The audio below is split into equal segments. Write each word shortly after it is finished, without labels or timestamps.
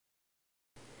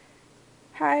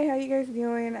Hi, how you guys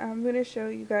doing? I'm going to show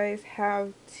you guys how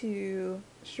to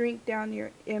shrink down your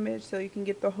image so you can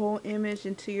get the whole image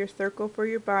into your circle for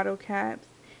your bottle caps,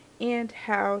 and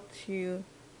how to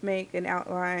make an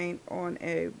outline on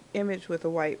a image with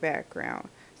a white background.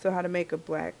 So how to make a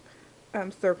black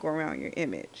circle around your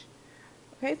image.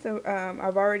 Okay, so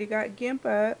I've already got Gimp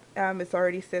up. It's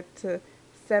already set to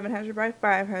 700 by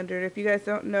 500. If you guys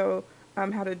don't know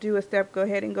how to do a step, go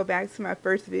ahead and go back to my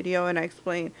first video and I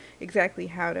explain exactly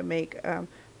how to make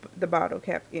the bottle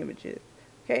cap images.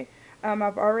 Okay,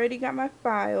 I've already got my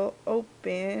file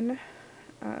open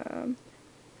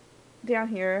down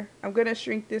here. I'm going to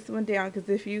shrink this one down because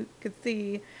if you could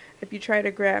see, if you try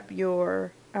to grab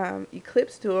your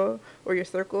ellipse tool or your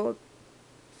circle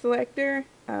selector,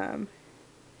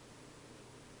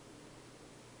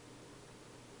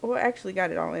 well, actually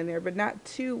got it all in there, but not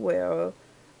too well.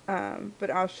 But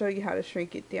I'll show you how to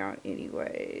shrink it down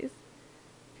anyways.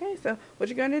 Okay, so what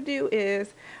you're going to do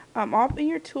is, off in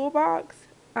your toolbox,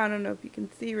 I don't know if you can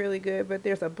see really good, but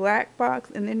there's a black box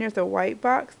and then there's a white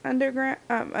box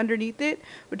underneath it.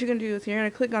 What you're going to do is you're going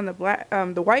to click on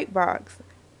the white box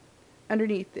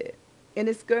underneath it, and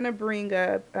it's going to bring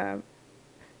up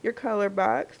your color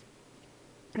box.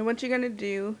 And what you're going to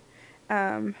do,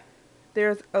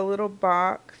 there's a little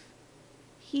box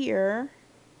here.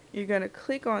 You're going to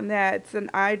click on that. It's an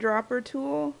eyedropper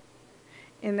tool,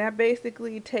 and that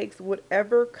basically takes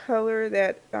whatever color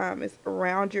that is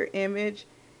around your image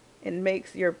and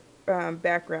makes your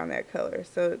background that color.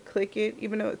 So click it,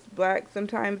 even though it's black,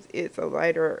 sometimes it's a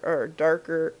lighter or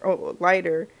darker,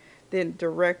 lighter than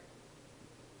direct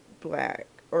black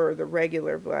or the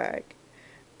regular black.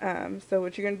 So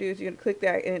what you're going to do is you're going to click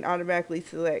that and it automatically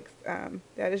selects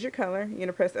that is your color. You're going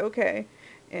to press OK.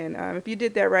 And if you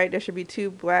did that right, there should be two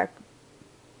black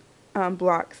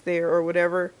blocks there, or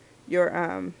whatever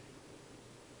your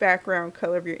background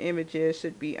color of your image is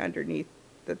should be underneath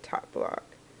the top block.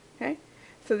 Okay,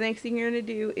 so the next thing you're going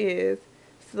to do is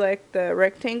select the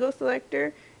rectangle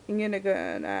selector, and you're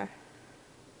going to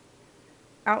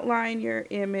outline your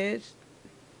image.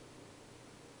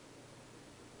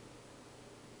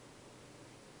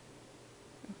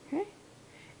 Okay,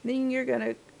 then you're going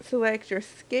to select your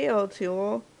scale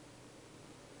tool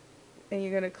and you're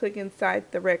going to click inside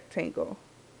the rectangle.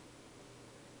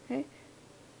 Okay,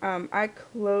 I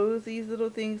close these little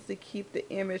things to keep the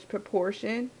image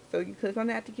proportion. So you click on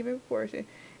that to keep it proportion,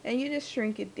 and you just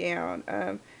shrink it down.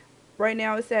 Right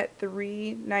now it's at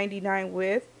 399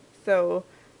 width, so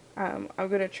I'm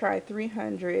going to try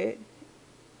 300,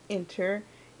 enter,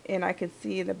 and I can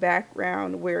see in the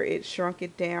background where it shrunk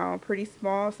it down pretty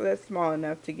small, so that's small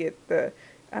enough to get the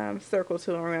circle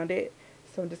tool around it.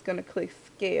 So I'm just going to click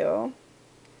scale.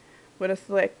 I'm going to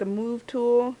select the move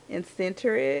tool and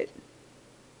center it.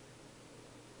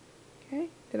 Okay,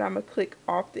 then I'm going to click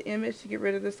off the image to get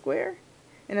rid of the square,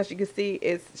 and as you can see,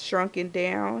 it's shrunken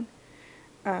down.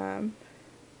 And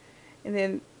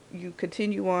then you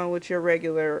continue on with your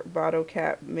regular bottle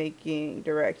cap making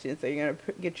direction. So you're going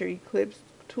to get your ellipse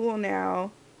tool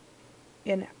now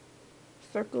and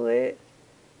circle it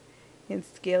and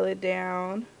scale it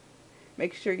down.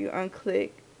 Make sure you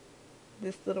unclick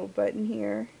this little button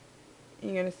here,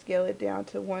 and you're going to scale it down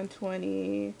to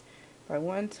 120 by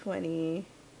 120.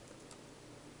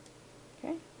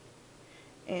 Okay,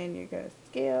 and you're going to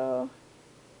scale,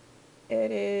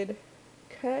 edit,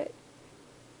 cut.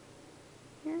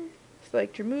 Here,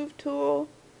 select your move tool,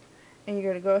 and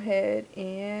you're going to go ahead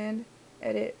and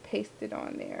edit, paste it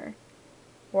on there.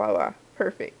 Voila,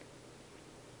 perfect.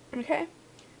 Okay,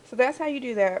 so that's how you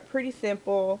do that. Pretty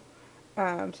simple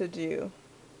to do.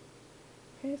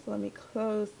 Okay, so let me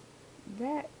close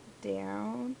that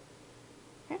down.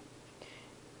 Okay,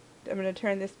 I'm going to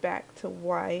turn this back to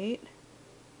white.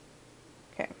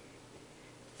 Okay,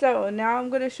 so now I'm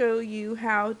going to show you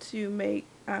how to make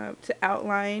to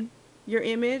outline your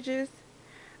images.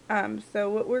 So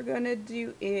what we're going to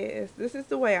do is, this is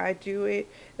the way I do it,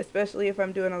 especially if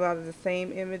I'm doing a lot of the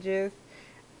same images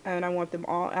and I want them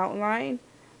all outlined.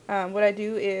 What I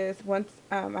do is, once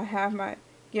I have my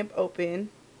Gimp open,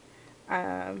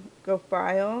 go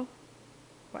File.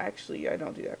 Well, actually, I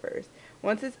don't do that first.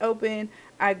 Once it's open,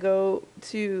 I go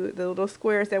to the little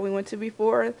squares that we went to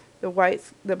before, the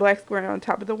black square on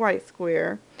top of the white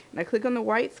square, and I click on the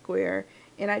white square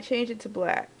and I change it to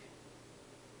black.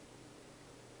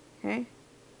 Okay,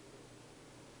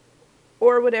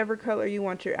 or whatever color you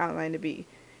want your outline to be.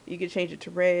 You can change it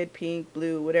to red, pink,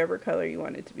 blue, whatever color you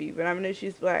want it to be, but I'm going to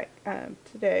choose black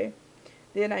today.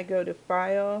 Then I go to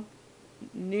File,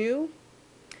 New.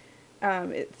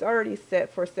 It's already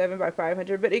set for 7 by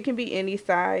 500, but it can be any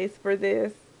size for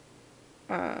this.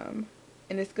 And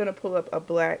and it's going to pull up a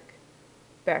black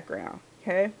background.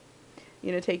 Okay,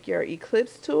 you're going to take your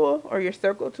ellipse tool or your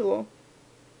circle tool,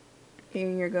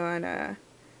 and you're going to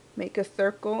make a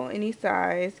circle any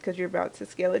size because you're about to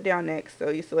scale it down next. So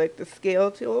you select the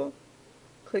scale tool,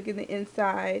 click in the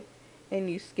inside, and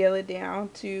you scale it down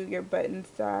to your button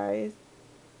size,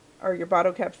 or your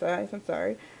bottle cap size, I'm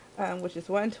sorry, which is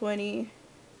 120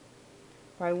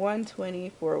 by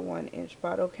 120 for a 1-inch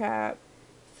bottle cap.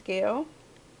 Scale.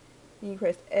 And you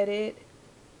press edit,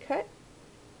 cut,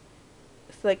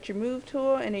 select your move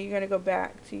tool, and then you're going to go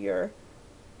back to your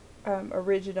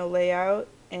original layout,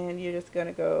 and you're just going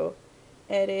to go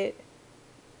edit,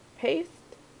 paste,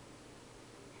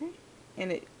 okay,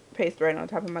 and it pastes right on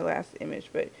top of my last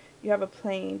image, but you have a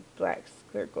plain black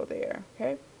circle there.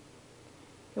 Okay,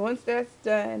 and once that's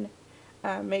done,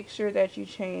 make sure that you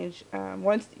change,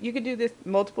 once you could do this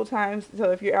multiple times.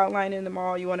 So if you're outlining them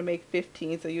all, you want to make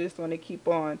 15, so you just want to keep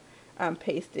on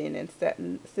pasting and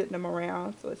sitting them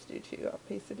around. So let's do 2. I'll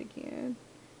paste it again,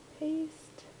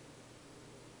 paste,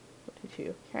 we'll do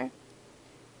 2. Okay,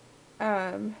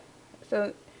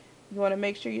 so you want to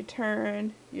make sure you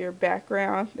turn your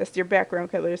background, that's your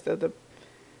background color, so the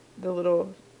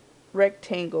little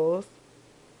rectangles,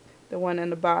 the one on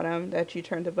the bottom that you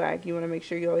turn to black, you want to make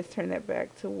sure you always turn that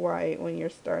back to white when you're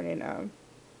starting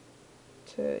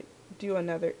to do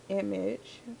another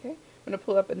image. Okay, I'm going to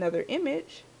pull up another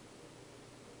image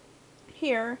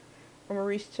here. I'm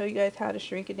going to show you guys how to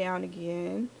shrink it down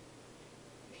again.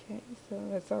 Okay, so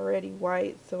it's already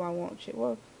white, so I won't change.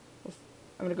 Well,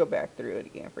 I'm going to go back through it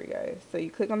again for you guys. So you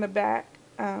click on the back,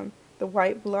 the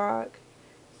white block,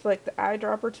 select the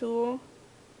eyedropper tool,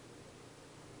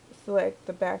 select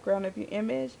the background of your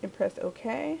image, and press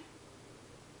OK.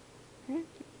 Okay.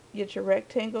 Get your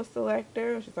rectangle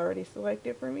selector, which is already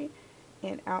selected for me,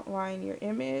 and outline your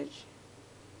image.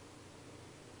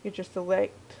 Get your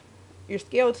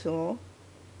scale tool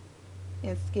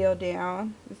and scale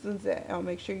down. This one's at, I'll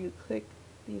make sure you click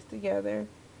these together.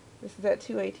 This is at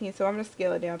 218, so I'm going to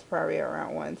scale it down to probably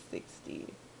around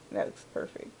 160. That looks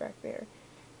perfect back there.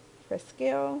 Press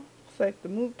scale, select the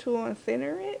move tool and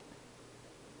center it.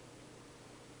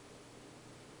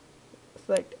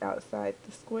 Select outside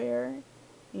the square,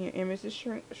 and your image is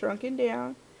shrunken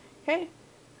down. Okay,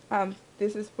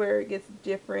 this is where it gets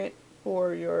different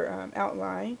for your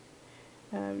outline.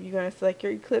 You're going to select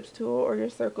your ellipse tool or your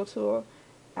circle tool,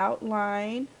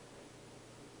 outline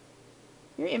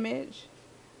your image,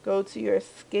 go to your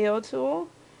scale tool,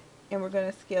 and we're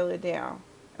going to scale it down.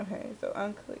 Okay, so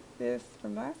unclick this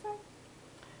from last time.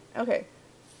 Okay,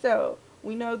 so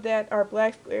we know that our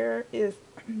black square is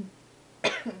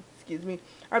excuse me,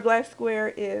 our black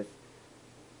square is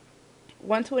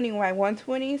 120 by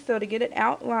 120, so to get an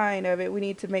outline of it, we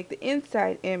need to make the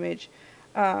inside image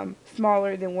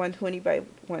smaller than 120 by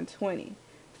 120.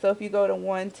 So if you go to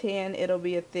 110, it'll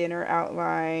be a thinner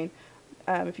outline.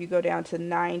 If you go down to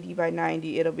 90 by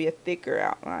 90, it'll be a thicker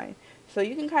outline. So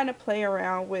you can kind of play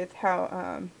around with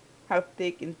how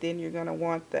thick and thin you're going to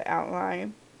want the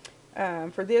outline.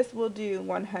 For this, we'll do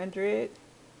 100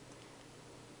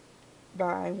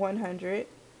 by 100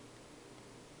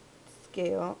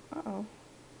 scale.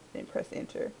 Then press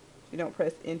enter. If you don't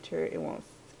press enter, it won't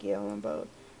scale on both.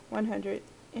 100,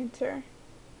 enter,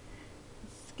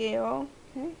 scale.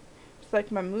 Okay, select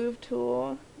my move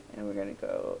tool, and we're going to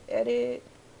go edit,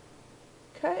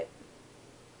 cut.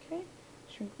 Okay,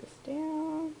 shrink this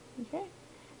down. Okay,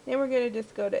 then we're going to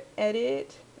just go to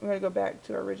edit. We're going to go back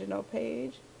to our original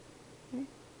page. Okay,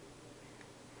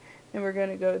 and we're going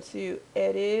to go to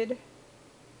edit,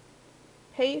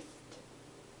 paste,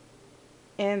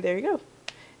 and there you go.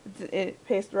 It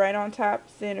pastes right on top,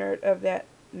 centered of that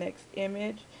next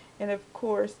image. And of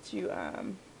course, to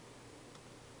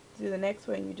do the next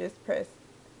one, you just press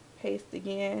paste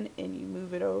again, and you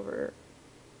move it over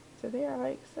to there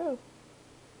like so.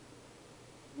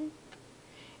 Okay.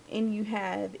 And you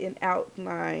have an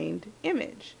outlined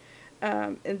image.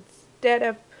 Instead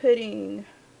of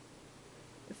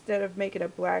making a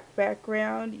black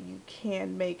background, you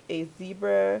can make a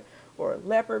zebra or a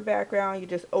leopard background. You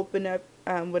just open up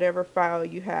whatever file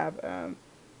you have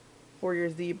for your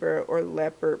zebra or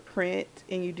leopard print,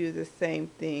 and you do the same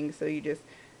thing. So you just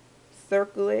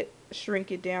circle it,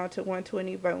 shrink it down to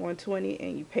 120 by 120,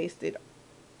 and you paste it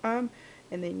and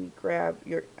then you grab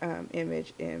your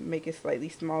image and make it slightly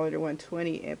smaller to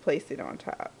 120 and place it on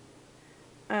top.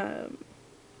 And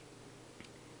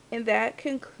that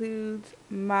concludes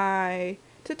my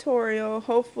tutorial.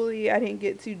 Hopefully I didn't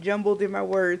get too jumbled in my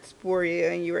words for you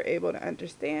and you were able to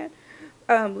understand.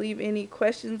 Leave any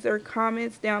questions or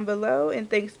comments down below, and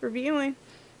thanks for viewing.